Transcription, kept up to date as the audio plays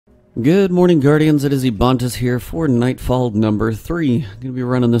Good morning, Guardians. It is Ebontis here for Nightfall number 3. I'm going to be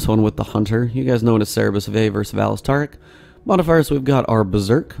running this one with the Hunter. You guys know it as Cerberus Vae versus Tarek. Modifiers, we've got our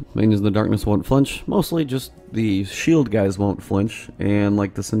Berserk, means the darkness won't flinch. Mostly just the shield guys won't flinch, and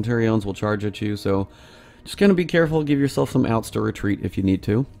like the Centurions will charge at you, so just kind of be careful, give yourself some outs to retreat if you need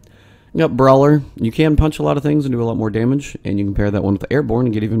to. You got Brawler. You can punch a lot of things and do a lot more damage, and you can pair that one with the Airborne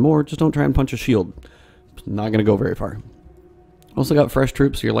and get even more. Just don't try and punch a shield. It's not going to go very far. Also got fresh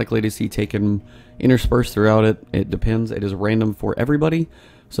troops, so you're likely to see taken interspersed throughout it. It depends. It is random for everybody,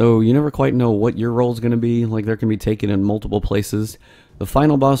 so you never quite know what your role is going to be. Like, there can be taken in multiple places. The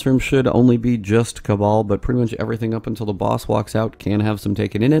final boss room should only be just Cabal, but pretty much everything up until the boss walks out can have some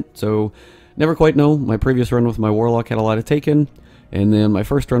taken in it, so never quite know. My previous run with my Warlock had a lot of taken, and then my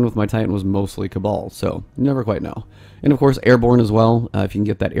first run with my Titan was mostly Cabal, so never quite know. And of course, Airborne as well, if you can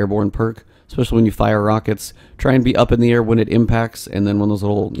get that Airborne perk. Especially when you fire rockets, try and be up in the air when it impacts, and then when those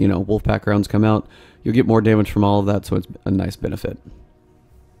little, Wolfpack rounds come out, you'll get more damage from all of that, so it's a nice benefit.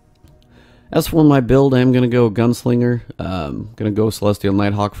 As for my build, I'm going to go Gunslinger. Going to go Celestial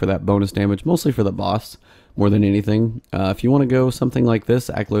Nighthawk for that bonus damage, mostly for the boss, more than anything. If you want to go something like this,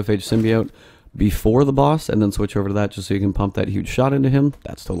 Aclophage Symbiote, before the boss, and then switch over to that just so you can pump that huge shot into him,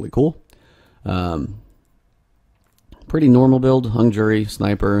 that's totally cool. Pretty normal build, Hung Jury,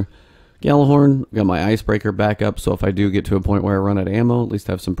 Sniper, Gallahorn. Got my Icebreaker back up, so if I do get to a point where I run out of ammo, at least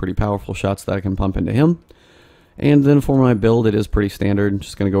I have some pretty powerful shots that I can pump into him. And then for my build, it is pretty standard.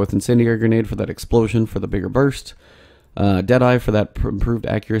 Just going to go with Incendiary Grenade for that explosion for the bigger burst. Deadeye for that improved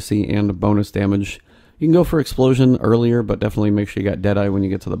accuracy and bonus damage. You can go for Explosion earlier, but definitely make sure you got Deadeye when you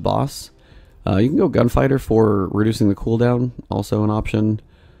get to the boss. You can go Gunfighter for reducing the cooldown, also an option.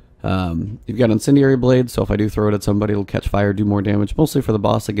 You've got Incendiary Blade, so if I do throw it at somebody, it'll catch fire, do more damage, mostly for the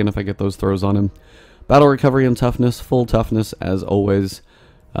boss, again, if I get those throws on him. Battle Recovery and Toughness, full toughness, as always.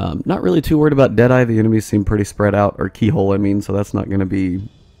 Not really too worried about Deadeye. The enemies seem pretty spread out, or Keyhole, I mean, so that's not going to be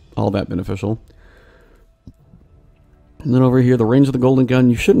all that beneficial. And then over here, the range of the Golden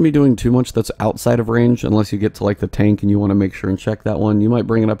Gun, you shouldn't be doing too much that's outside of range, unless you get to, like, the tank and you want to make sure and check that one. You might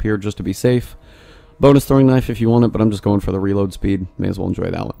bring it up here just to be safe. Bonus Throwing Knife if you want it, but I'm just going for the reload speed. May as well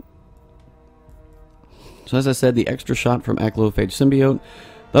enjoy that one. So as I said, the extra shot from Aclophage Symbiote,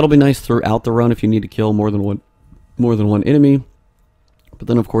 that'll be nice throughout the run if you need to kill more than one enemy. But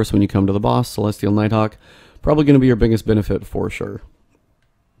then of course when you come to the boss, Celestial Nighthawk, probably going to be your biggest benefit for sure.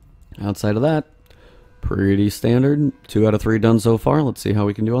 Outside of that, pretty standard. 2 out of 3 done so far. Let's see how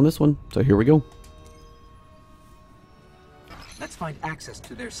we can do on this one. So here we go. Let's find access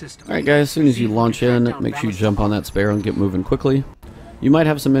to their system. Alright guys, as soon as you launch in, make sure you jump on that Sparrow and get moving quickly. You might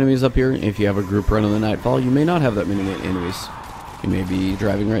have some enemies up here. If you have a group run in the Nightfall, you may not have that many enemies. You may be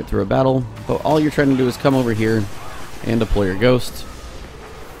driving right through a battle, but all you're trying to do is come over here and deploy your Ghost.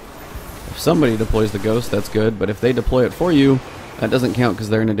 If somebody deploys the Ghost, that's good, but if they deploy it for you, that doesn't count because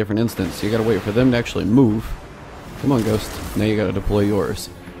they're in a different instance. So you gotta wait for them to actually move. Come on, Ghost. Now you gotta deploy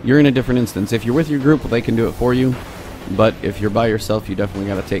yours. You're in a different instance. If you're with your group, they can do it for you, but if you're by yourself, you definitely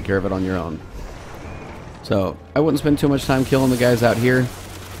gotta take care of it on your own. So, I wouldn't spend too much time killing the guys out here.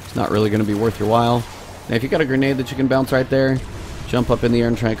 It's not really going to be worth your while. Now, if you got a grenade that you can bounce right there, jump up in the air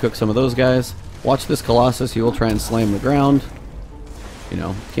and try and cook some of those guys. Watch this Colossus. You will try and slam the ground.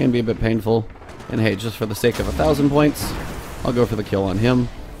 Can be a bit painful. And hey, just for the sake of 1,000 points, I'll go for the kill on him.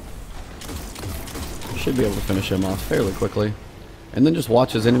 Should be able to finish him off fairly quickly. And then just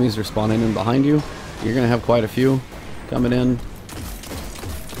watch as enemies are spawning in behind you. You're going to have quite a few coming in.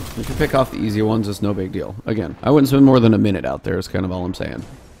 If you pick off the easy ones, it's no big deal. Again, I wouldn't spend more than a minute out there is kind of all I'm saying.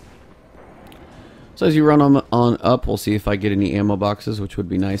 So as you run on up, we'll see if I get any ammo boxes, which would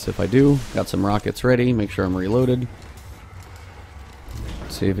be nice if I do. Got some rockets ready. Make sure I'm reloaded.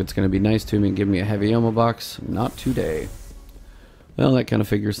 See if it's going to be nice to me and give me a heavy ammo box. Not today. Well, that kind of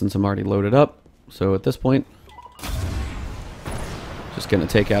figures since I'm already loaded up. So at this point, just going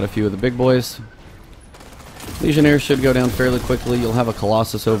to take out a few of the big boys. Legionnaires should go down fairly quickly. You'll have a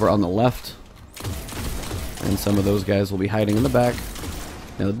Colossus over on the left, and some of those guys will be hiding in the back.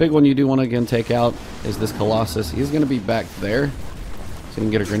 Now the big one you do want to again take out is this Colossus. He's going to be back there, so you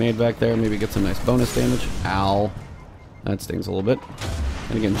can get a grenade back there, maybe get some nice bonus damage. Ow. That stings a little bit.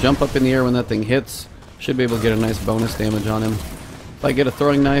 And again, jump up in the air when that thing hits. Should be able to get a nice bonus damage on him. If I get a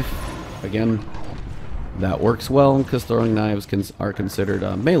throwing knife, again, that works well because throwing knives are considered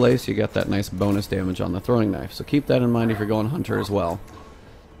melee, so you get that nice bonus damage on the throwing knife. So keep that in mind if you're going Hunter as well.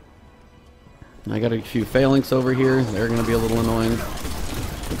 I got a few phalanx over here. They're going to be a little annoying.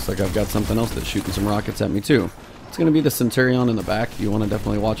 Looks like I've got something else that's shooting some rockets at me too. It's going to be the Centurion in the back. You want to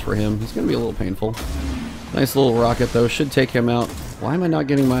definitely watch for him. He's going to be a little painful. Nice little rocket though. Should take him out Why am I not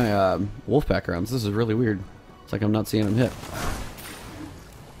getting my Wolfpack rounds? This is really weird. It's like I'm not seeing him hit.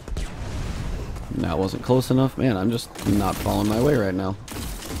 That wasn't close enough. Man, I'm just not following my way right now.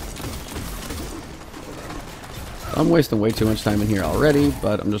 I'm wasting way too much time in here already,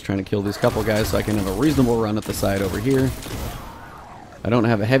 but I'm just trying to kill these couple guys so I can have a reasonable run at the side over here. I don't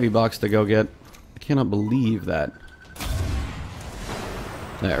have a heavy box to go get. I cannot believe that.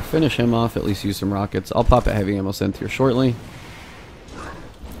 There, finish him off, at least use some rockets. I'll pop a heavy ammo synth here shortly.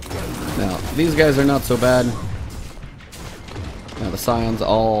 Now, these guys are not so bad. Now, the scions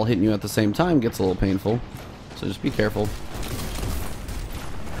all hitting you at the same time gets a little painful, so just be careful.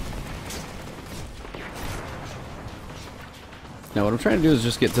 Now, what I'm trying to do is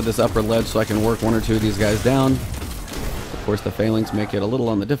just get to this upper ledge so I can work one or two of these guys down. Of course, the phalanx make it a little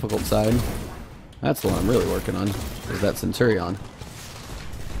on the difficult side. That's the one I'm really working on, is that Centurion.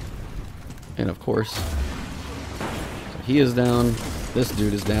 And of course, so he is down, this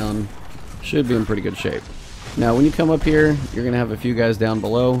dude is down, should be in pretty good shape. Now when you come up here, you're going to have a few guys down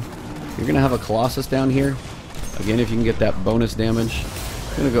below. You're going to have a Colossus down here. Again, if you can get that bonus damage.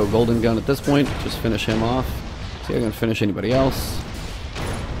 I'm going to go Golden Gun at this point, just finish him off. See if I can finish anybody else.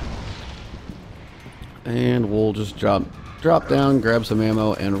 And we'll just drop down, grab some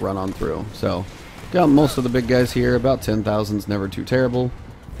ammo, and run on through. So, got most of the big guys here, about 10,000's never too terrible.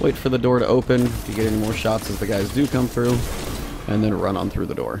 Wait for the door to open if you get any more shots as the guys do come through, and then run on through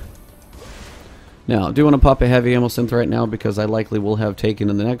the door. Now, I do want to pop a heavy ammo synth right now because I likely will have taken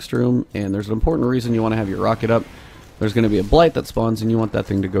in the next room, and there's an important reason you want to have your rocket up. There's going to be a blight that spawns, and you want that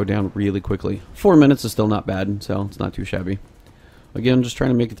thing to go down really quickly. 4 minutes is still not bad, so it's not too shabby. Again, just trying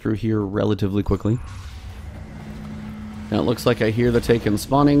to make it through here relatively quickly. Now, it looks like I hear the Taken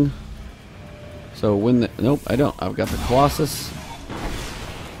spawning. So when the... Nope, I don't. I've got the Colossus.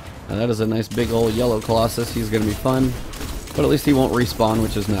 Now that is a nice big old yellow Colossus. He's going to be fun. But at least he won't respawn,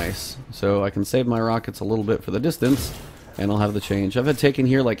 which is nice. So I can save my rockets a little bit for the distance, and I'll have the change. I've had Taken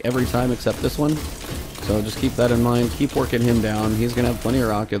here like every time except this one. So just keep that in mind. Keep working him down. He's going to have plenty of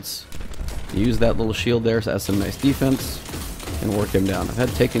rockets. Use that little shield there as some nice defense, and work him down. I've had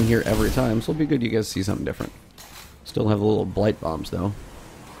Taken here every time, so it'll be good you guys see something different. Still have the little blight bombs though.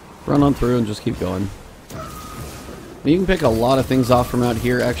 Run on through and just keep going. You can pick a lot of things off from out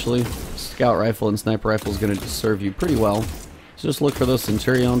here actually. Scout rifle and sniper rifle is going to serve you pretty well. So just look for those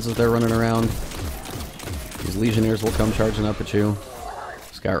Centurions as they're running around. These Legionnaires will come charging up at you.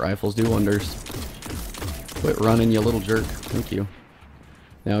 Scout rifles do wonders. Quit running, you little jerk. Thank you.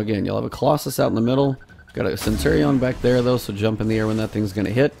 Now again, you'll have a Colossus out in the middle. Got a Centurion back there though, so jump in the air when that thing's going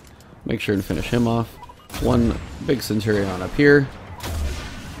to hit. Make sure and finish him off. One big Centurion up here.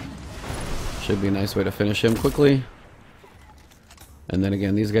 Should be a nice way to finish him quickly. And then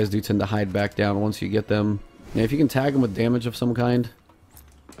again, these guys do tend to hide back down once you get them. Now if you can tag them with damage of some kind,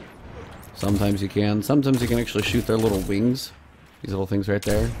 sometimes you can. Sometimes you can actually shoot their little wings. These little things right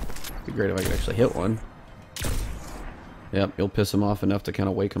there. It'd be great if I could actually hit one. Yep, you'll piss them off enough to kind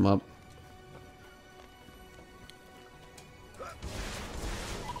of wake them up.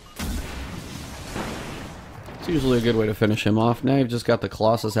 It's usually a good way to finish him off. Now you've just got the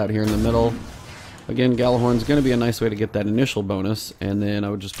Colossus out here in the middle. Again, Galahorn's going to be a nice way to get that initial bonus, and then I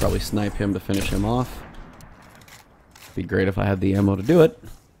would just probably snipe him to finish him off. Be great if I had the ammo to do it.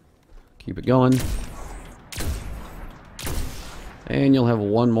 Keep it going. And you'll have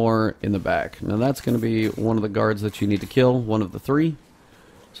one more in the back. Now that's going to be one of the guards that you need to kill, one of the 3.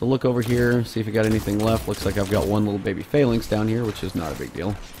 So look over here, see if you got anything left. Looks like I've got one little baby phalanx down here, which is not a big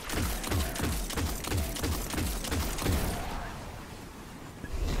deal.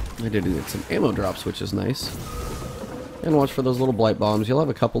 I did get some ammo drops, which is nice. And watch for those little blight bombs. You'll have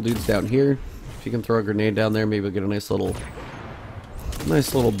a couple dudes down here. If you can throw a grenade down there, maybe we'll get a nice little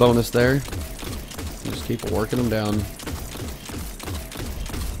bonus there. Just keep working them down.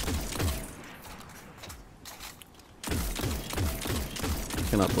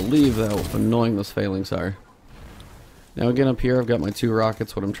 Cannot believe how annoying those phalanx are. Now again up here I've got my 2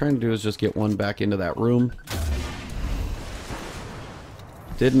 rockets. What I'm trying to do is just get one back into that room.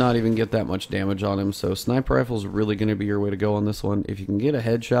 Did not even get that much damage on him, so sniper rifle is really going to be your way to go on this one. If you can get a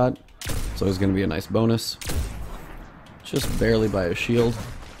headshot, it's always going to be a nice bonus. Just barely by a shield.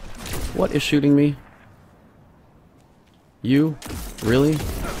 What is shooting me? You? Really?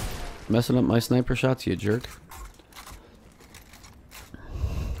 Messing up my sniper shots, you jerk.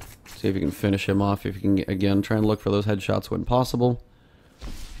 See if you can finish him off. If you can, again, try and look for those headshots when possible.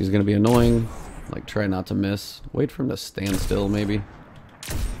 He's going to be annoying. Like, try not to miss. Wait for him to stand still, maybe.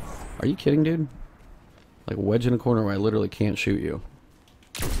 Are you kidding, dude? Like, wedge in a corner where I literally can't shoot you.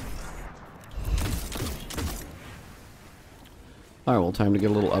 Alright, well, time to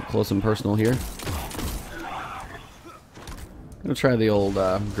get a little up close and personal here. Gonna try the old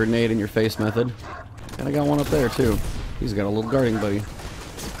grenade in your face method. And I got one up there too. He's got a little guarding buddy.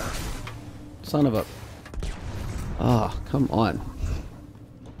 Son of a... Ah, come on.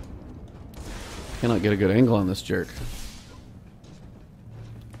 Cannot get a good angle on this jerk.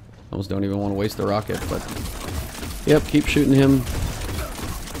 Almost don't even want to waste the rocket, but... Yep, keep shooting him.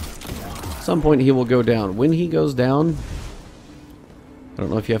 At some point he will go down. When he goes down... I don't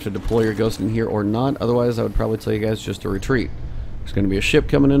know if you have to deploy your ghost in here or not. Otherwise, I would probably tell you guys just to retreat. There's going to be a ship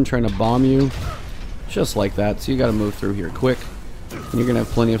coming in trying to bomb you. Just like that. So you got to move through here quick. And you're going to have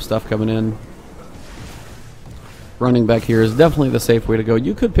plenty of stuff coming in. Running back here is definitely the safe way to go.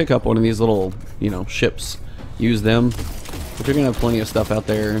 You could pick up one of these little, ships. Use them. But you're going to have plenty of stuff out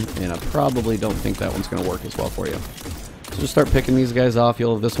there. And I probably don't think that one's going to work as well for you. So just start picking these guys off.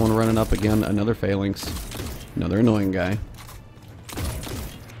 You'll have this one running up again. Another phalanx. Another annoying guy.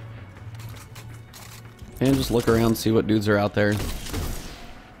 And just look around, see what dudes are out there.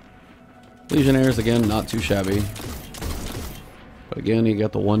 Legionnaires, again, not too shabby. But again, you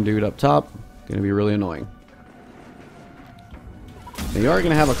got the one dude up top. Gonna be really annoying. Now you are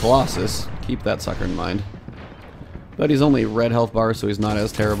gonna have a Colossus. Keep that sucker in mind. But he's only red health bar, so he's not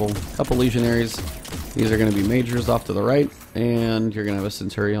as terrible. Couple Legionnaires. These are gonna be Majors off to the right. And you're gonna have a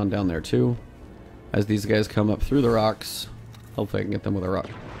Centurion down there too. As these guys come up through the rocks. Hopefully I can get them with a rock.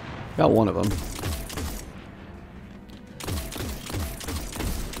 Got one of them.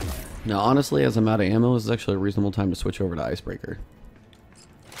 Now, honestly, as I'm out of ammo, this is actually a reasonable time to switch over to Icebreaker.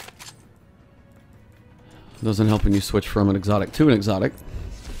 Doesn't help when you switch from an exotic to an exotic.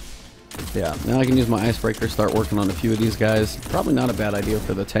 Yeah, now I can use my Icebreaker, start working on a few of these guys. Probably not a bad idea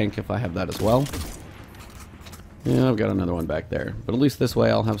for the tank if I have that as well. Yeah, I've got another one back there. But at least this way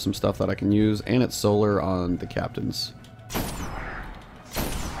I'll have some stuff that I can use, and it's solar on the captains.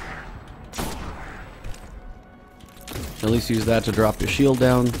 At least use that to drop his shield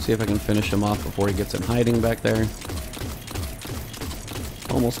down. See if I can finish him off before he gets in hiding back there.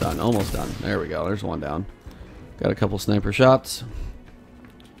 Almost done, almost done. There we go, there's one down. Got a couple sniper shots.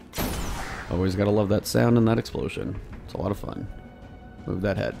 Always gotta love that sound and that explosion. It's a lot of fun. Move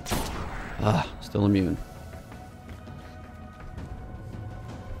that head. Ah, still immune.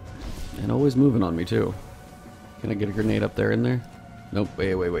 And always moving on me too. Can I get a grenade up there in there? Nope,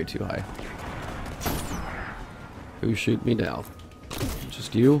 way too high. Who shoot me now?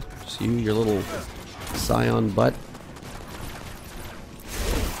 Just you? Just you, your little scion butt?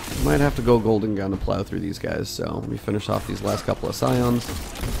 Might have to go golden gun to plow through these guys, so let me finish off these last couple of scions.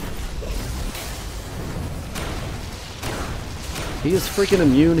 He is freaking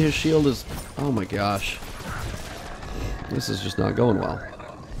immune, his shield is... Oh my gosh. This is just not going well.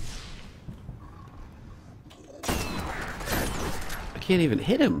 I can't even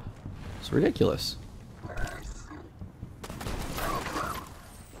hit him. It's ridiculous.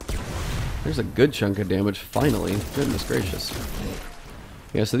 There's a good chunk of damage, finally. Goodness gracious.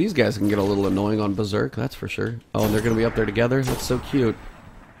 Yeah, so these guys can get a little annoying on Berserk, that's for sure. Oh, and they're going to be up there together? That's so cute.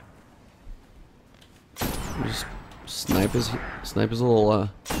 Just snipe his little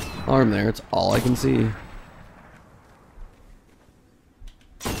arm there. It's all I can see.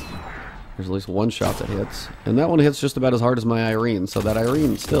 There's at least one shot that hits. And that one hits just about as hard as my Irene, so that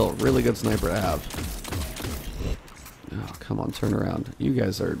Irene's still a really good sniper to have. Oh, come on, turn around. You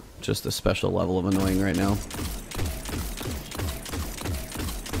guys are just a special level of annoying right now.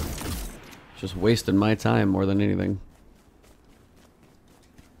 Just wasting my time more than anything.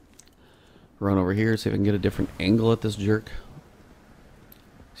 Run over here, see if I can get a different angle at this jerk.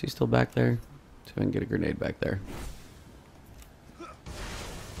 Is he still back there? See if I can get a grenade back there.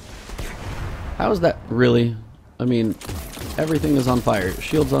 How is that really? I mean, everything is on fire.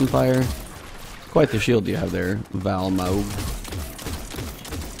 Shield's on fire. Quite the shield you have there, Val Maug.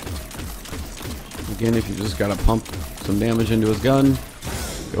 Again, if you just gotta pump some damage into his gun,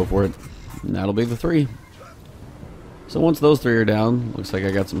 go for it. And that'll be the 3. So once those 3 are down, looks like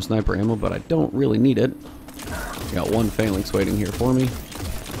I got some sniper ammo, but I don't really need it. Got one phalanx waiting here for me.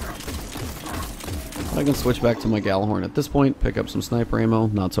 I can switch back to my Gallahorn at this point, pick up some sniper ammo,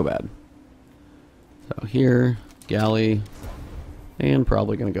 not so bad. So here, galley. And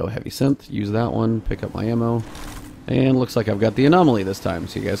probably going to go heavy synth, use that one, pick up my ammo. And looks like I've got the anomaly this time,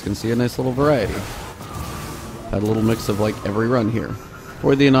 so you guys can see a nice little variety. Had a little mix of like every run here.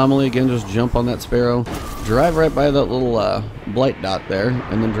 For the anomaly, again, just jump on that Sparrow, drive right by that little blight dot there,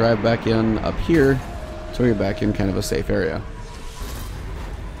 and then drive back in up here, so you're back in kind of a safe area.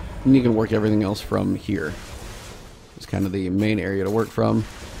 And you can work everything else from here. It's kind of the main area to work from.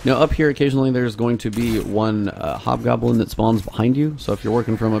 Now up here occasionally there's going to be one hobgoblin that spawns behind you, so if you're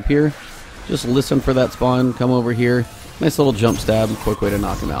working from up here, just listen for that spawn, come over here, nice little jump stab, quick way to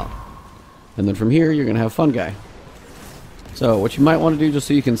knock him out. And then from here you're going to have Fun Guy. So what you might want to do just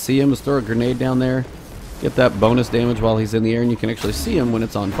so you can see him is throw a grenade down there, get that bonus damage while he's in the air, and you can actually see him when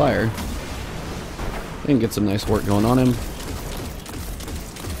it's on fire. And get some nice work going on him.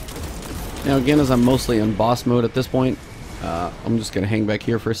 Now again, as I'm mostly in boss mode at this point, I'm just going to hang back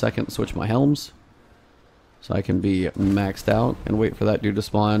here for a second and switch my helms. So I can be maxed out and wait for that dude to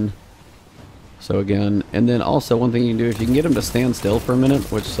spawn. So again, and then also one thing you can do, if you can get him to stand still for a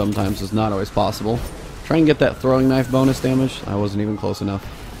minute, which sometimes is not always possible, try and get that throwing knife bonus damage. I wasn't even close enough.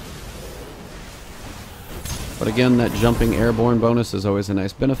 But again, that jumping airborne bonus is always a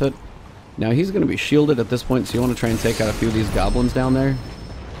nice benefit. Now he's going to be shielded at this point, so you want to try and take out a few of these goblins down there.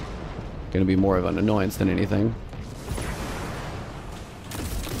 Going to be more of an annoyance than anything.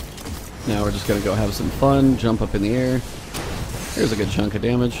 Now we're just going to go have some fun, jump up in the air. Here's a good chunk of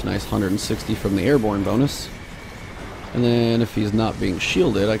damage, nice 160 from the airborne bonus. And then if he's not being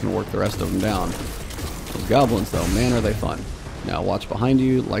shielded, I can work the rest of them down. Those goblins though, man are they fun. Now watch behind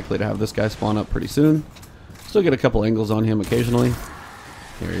you, likely to have this guy spawn up pretty soon. Still get a couple angles on him occasionally.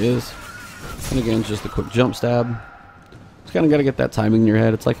 Here he is. And again, just a quick jump stab. Just kind of got to get that timing in your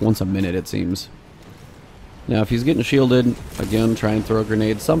head. It's like once a minute, it seems. Now, if he's getting shielded, again, try and throw a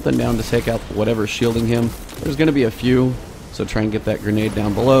grenade, something down to take out whatever's shielding him. There's going to be a few, so try and get that grenade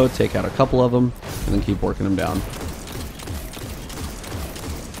down below, take out a couple of them, and then keep working them down.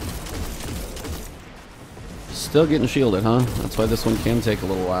 Still getting shielded, huh? That's why this one can take a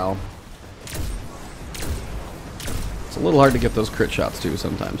little while. It's a little hard to get those crit shots, too,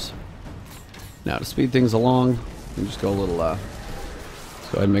 sometimes. Now, to speed things along, you just go a little, let's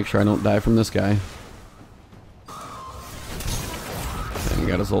go ahead and make sure I don't die from this guy. And he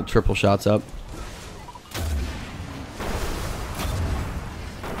got his little triple shots up.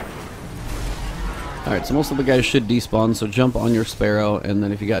 Alright, so most of the guys should despawn, so jump on your Sparrow, and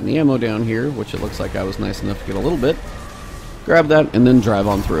then if you got any ammo down here, which it looks like I was nice enough to get a little bit, grab that and then drive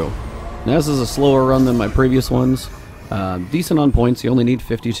on through. Now, this is a slower run than my previous ones. Decent on points, you only need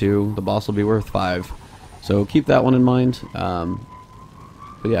 52, the boss will be worth 5. So keep that one in mind.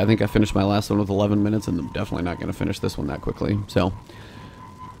 But yeah, I think I finished my last one with 11 minutes, and I'm definitely not going to finish this one that quickly. So,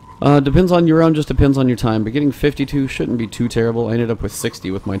 depends on your run, just depends on your time. But getting 52 shouldn't be too terrible. I ended up with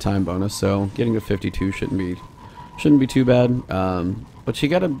 60 with my time bonus, so getting to 52 shouldn't be too bad. But you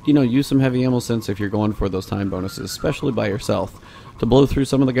gotta, use some heavy ammo sense if you're going for those time bonuses, especially by yourself. To blow through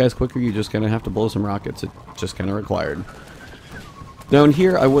some of the guys quicker, you just kind of have to blow some rockets. It's just kind of required. Down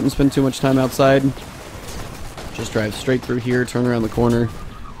here, I wouldn't spend too much time outside. Just drive straight through here, turn around the corner,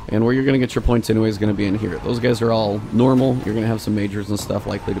 and where you're going to get your points anyway is going to be in here. Those guys are all normal. You're going to have some majors and stuff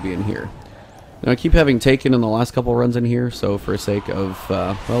likely to be in here. Now, I keep having taken in the last couple runs in here, so for sake of,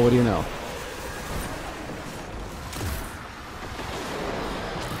 well, what do you know?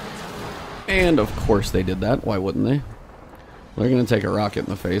 And of course they did that. Why wouldn't they? They're going to take a rocket in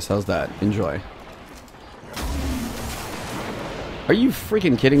the face. How's that? Enjoy. Are you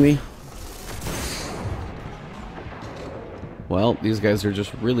freaking kidding me? Well, these guys are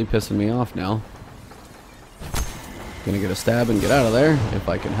just really pissing me off now. Gonna get a stab and get out of there, if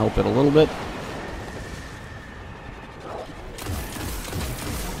I can help it a little bit.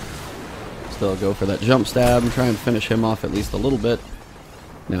 Still go for that jump stab and try and finish him off at least a little bit.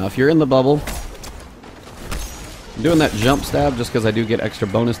 Now, if you're in the bubble, I'm doing that jump stab just because I do get extra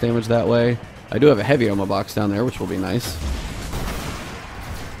bonus damage that way. I do have a heavy ammo box down there, which will be nice.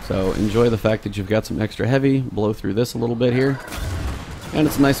 So enjoy the fact that you've got some extra heavy, blow through this a little bit here, and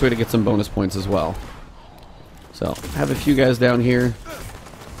it's a nice way to get some bonus points as well. So have a few guys down here.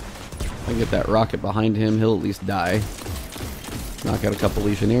 I get that rocket behind him, he'll at least die. Knock out a couple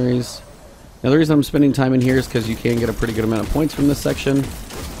legionaries. Now the reason I'm spending time in here is because you can get a pretty good amount of points from this section,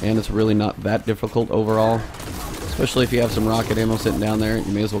 and it's really not that difficult overall. Especially if you have some rocket ammo sitting down there,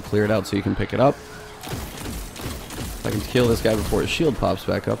 you may as well clear it out so you can pick it up. If I can kill this guy before his shield pops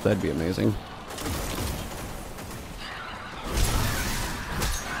back up, that'd be amazing.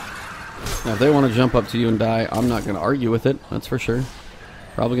 Now if they want to jump up to you and die, I'm not going to argue with it, that's for sure.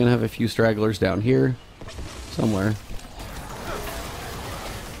 Probably going to have a few stragglers down here, somewhere.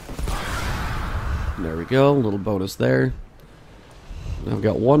 There we go, a little bonus there. I've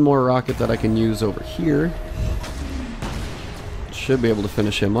got one more rocket that I can use over here. Should be able to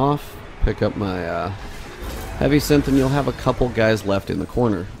finish him off. Pick up my heavy synth, and you'll have a couple guys left in the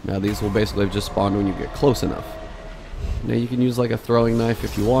corner. Now these will basically have just spawned when you get close enough. Now you can use like a throwing knife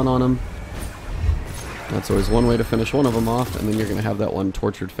if you want on them. That's always one way to finish one of them off, and then you're going to have that one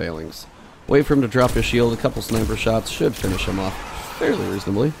tortured failings. Wait for him to drop his shield. A couple sniper shots should finish him off fairly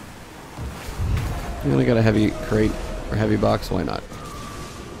reasonably. And I got a heavy crate or heavy box, why not?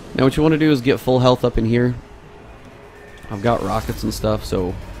 Now what you want to do is get full health up in here. I've got rockets and stuff,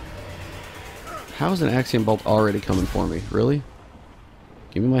 so how is an Axiom Bolt already coming for me? Really?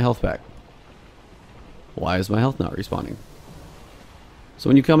 Give me my health back. Why is my health not respawning? So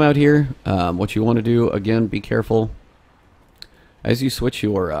when you come out here, what you want to do, again, be careful. As you switch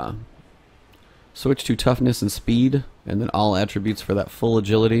your switch to toughness and speed, and then all attributes for that full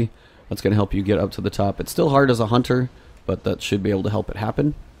agility, that's going to help you get up to the top. It's still hard as a hunter, but that should be able to help it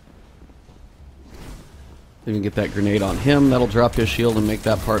happen. You can get that grenade on him. That'll drop his shield and make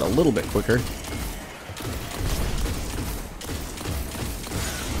that part a little bit quicker.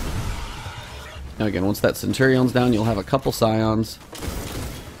 Now again, once that Centurion's down, you'll have a couple Scions.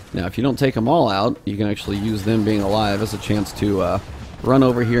 Now if you don't take them all out, you can actually use them being alive as a chance to run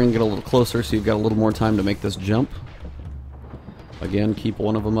over here and get a little closer, so you've got a little more time to make this jump. Again, keep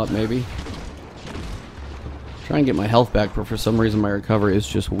one of them up maybe. Try and get my health back, but for some reason my recovery is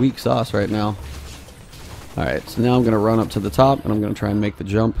just weak sauce right now. Alright, so now I'm going to run up to the top and I'm going to try and make the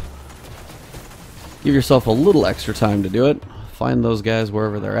jump. Give yourself a little extra time to do it. Find those guys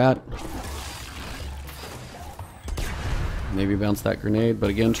wherever they're at. Maybe bounce that grenade, but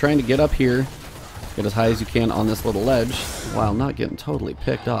again, trying to get up here, get as high as you can on this little ledge, while not getting totally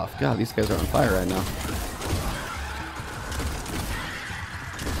picked off. God, these guys are on fire right now.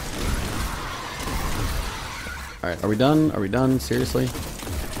 Alright, are we done? Are we done? Seriously?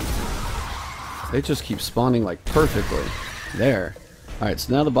 They just keep spawning like perfectly. There. Alright,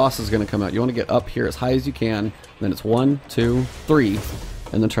 so now the boss is going to come out. You want to get up here as high as you can. Then it's 1, 2, 3.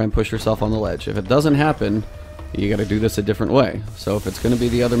 And then try and push yourself on the ledge. If it doesn't happen, you got to do this a different way. So if it's going to be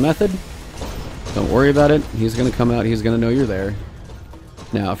the other method, don't worry about it. He's going to come out. He's going to know you're there.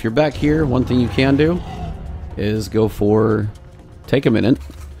 Now, if you're back here, one thing you can do is go for... Take a minute.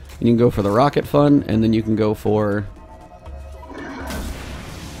 And you can go for the rocket fun. And then you can go for...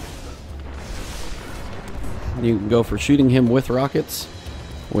 You can go for shooting him with rockets,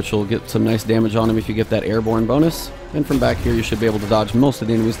 which will get some nice damage on him if you get that airborne bonus. And from back here you should be able to dodge most of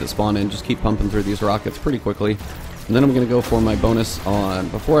the enemies that spawn in. Just keep pumping through these rockets pretty quickly. And then I'm going to go for my bonus on,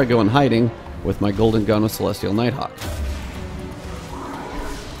 before I go in hiding, with my golden gun with Celestial Nighthawk.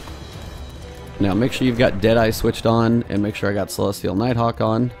 Now make sure you've got Deadeye switched on, and make sure I got Celestial Nighthawk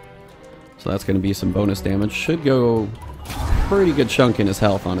on. So that's going to be some bonus damage. Should go pretty good chunk in his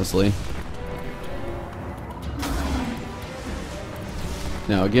health, honestly.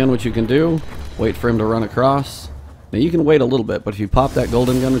 Now again, what you can do, wait for him to run across. Now you can wait a little bit, but if you pop that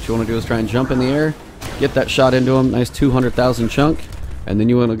golden gun, what you want to do is try and jump in the air, get that shot into him, nice 200,000 chunk, and then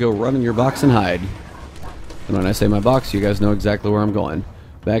you want to go run in your box and hide. And when I say my box, you guys know exactly where I'm going.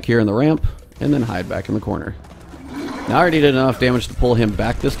 Back here in the ramp, and then hide back in the corner. Now I already did enough damage to pull him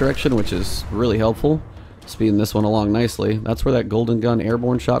back this direction, which is really helpful. Speeding this one along nicely. That's where that golden gun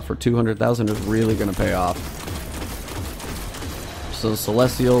airborne shot for 200,000 is really going to pay off. So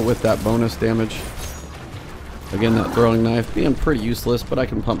Celestial with that bonus damage. Again, that throwing knife being pretty useless, but I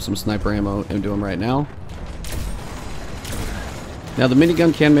can pump some sniper ammo into him right now. Now the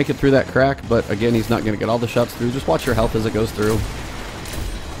minigun can make it through that crack, but again, he's not going to get all the shots through. Just watch your health as it goes through.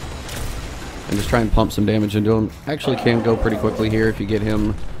 And just try and pump some damage into him. Actually can go pretty quickly here if you get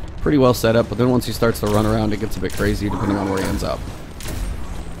him pretty well set up, but then once he starts to run around, it gets a bit crazy depending on where he ends up.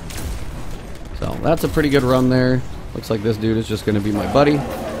 So that's a pretty good run there. Looks like this dude is just going to be my buddy.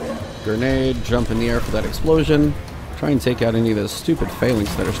 Grenade, jump in the air for that explosion. Try and take out any of those stupid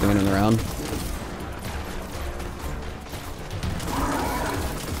phalanx that are standing around.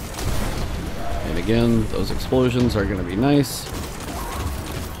 And again, those explosions are going to be nice.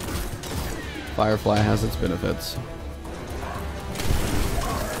 Firefly has its benefits.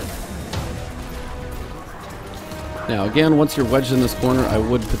 Now again, once you're wedged in this corner, I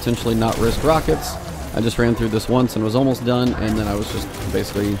would potentially not risk rockets. I just ran through this once and was almost done, and then I was just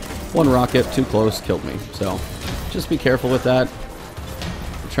basically one rocket too close, killed me. So just be careful with that.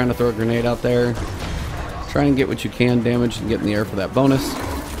 You're trying to throw a grenade out there. Try and get what you can damage and get in the air for that bonus.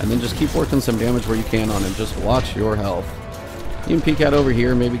 And then just keep working some damage where you can on him. Just watch your health. You can peek out over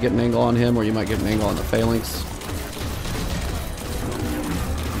here, maybe get an angle on him, or you might get an angle on the phalanx.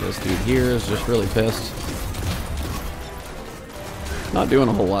 This dude here is just really pissed. Not doing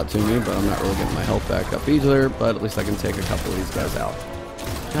a whole lot to me, but I'm not really getting my health back up either, but at least I can take a couple of these guys out.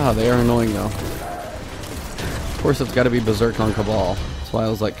 God, they are annoying though. Of course it's got to be Berserk on Cabal. That's why I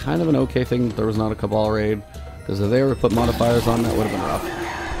was like, kind of an okay thing that there was not a Cabal raid, because if they ever put modifiers on, that would have been rough.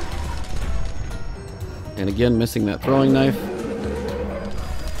 And again, missing that throwing knife.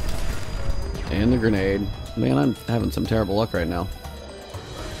 And the grenade. Man, I'm having some terrible luck right now.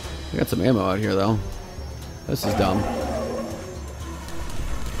 I got some ammo out here, though. This is dumb.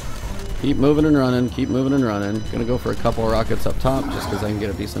 Keep moving and running, keep moving and running. Gonna go for a couple of rockets up top, just because I can get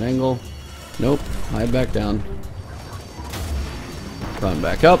a decent angle. Nope, hide back down. Run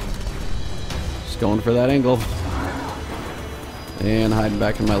back up. Just going for that angle. And hiding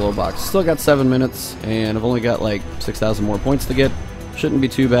back in my little box. Still got 7 minutes, and I've only got like 6,000 more points to get. Shouldn't be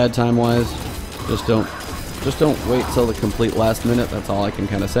too bad time-wise. Just don't wait till the complete last minute. That's all I can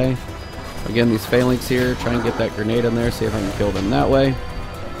kind of say. Again, these phalanx here, try and get that grenade in there, see if I can kill them that way.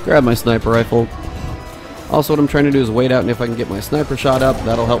 Grab my sniper rifle. Also, what I'm trying to do is wait out, and if I can get my sniper shot up,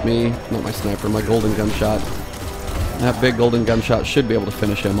 that'll help me. Not my sniper, my golden gunshot. That big golden gunshot should be able to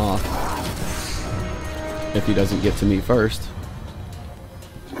finish him off. If he doesn't get to me first.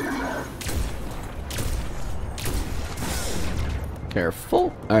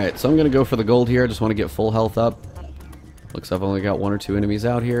 Careful. Alright, so I'm going to go for the gold here. I just want to get full health up. Looks like I've only got 1 or 2 enemies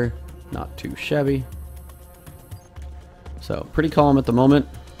out here. Not too shabby. So, pretty calm at the moment.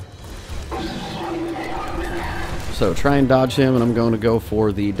 So, try and dodge him, and I'm going to go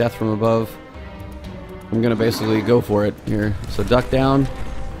for the death from above. I'm going to basically go for it here. So, duck down.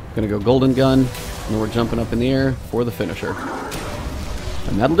 Going to go golden gun. And then we're jumping up in the air for the finisher.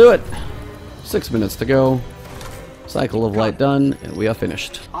 And that'll do it. 6 minutes to go. Cycle of light done, and we are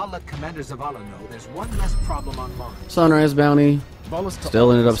finished. I'll let Commander Zavala know there's one less problem on Mars. Sunrise bounty.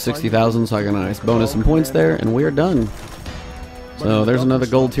 Still ended up 60,000, so I got a nice bonus and points there, and we are done. So there's another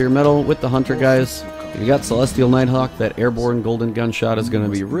gold tier medal with the Hunter guys. If you got Celestial Nighthawk, that airborne golden gunshot is going to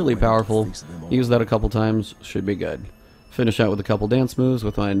be really powerful. Use that a couple times, should be good. Finish out with a couple dance moves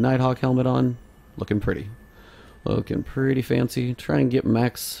with my Nighthawk helmet on. Looking pretty. Looking pretty fancy. Try and get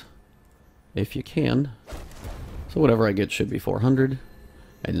max if you can. So whatever I get should be 400.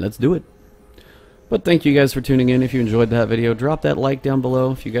 And let's do it. But thank you guys for tuning in. If you enjoyed that video, drop that like down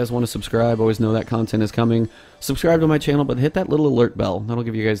below. If you guys want to subscribe, always know that content is coming. Subscribe to my channel, but hit that little alert bell. That'll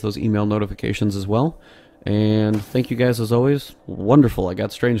give you guys those email notifications as well. And thank you guys as always. Wonderful. I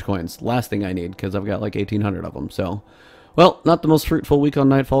got strange coins. Last thing I need, because I've got like 1,800 of them. So, well, not the most fruitful week on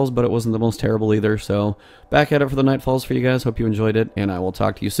Nightfalls, but it wasn't the most terrible either. So, back at it for the Nightfalls for you guys. Hope you enjoyed it, and I will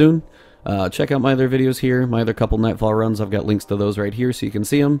talk to you soon. Check out my other videos here, my other couple Nightfall runs. I've got links to those right here so you can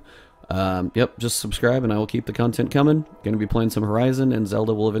see them. Yep, just subscribe and I will keep the content coming. Going to be playing some Horizon, and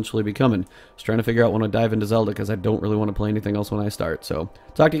Zelda will eventually be coming. Just trying to figure out when I dive into Zelda, because I don't really want to play anything else when I start. So,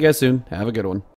 talk to you guys soon. Have a good one.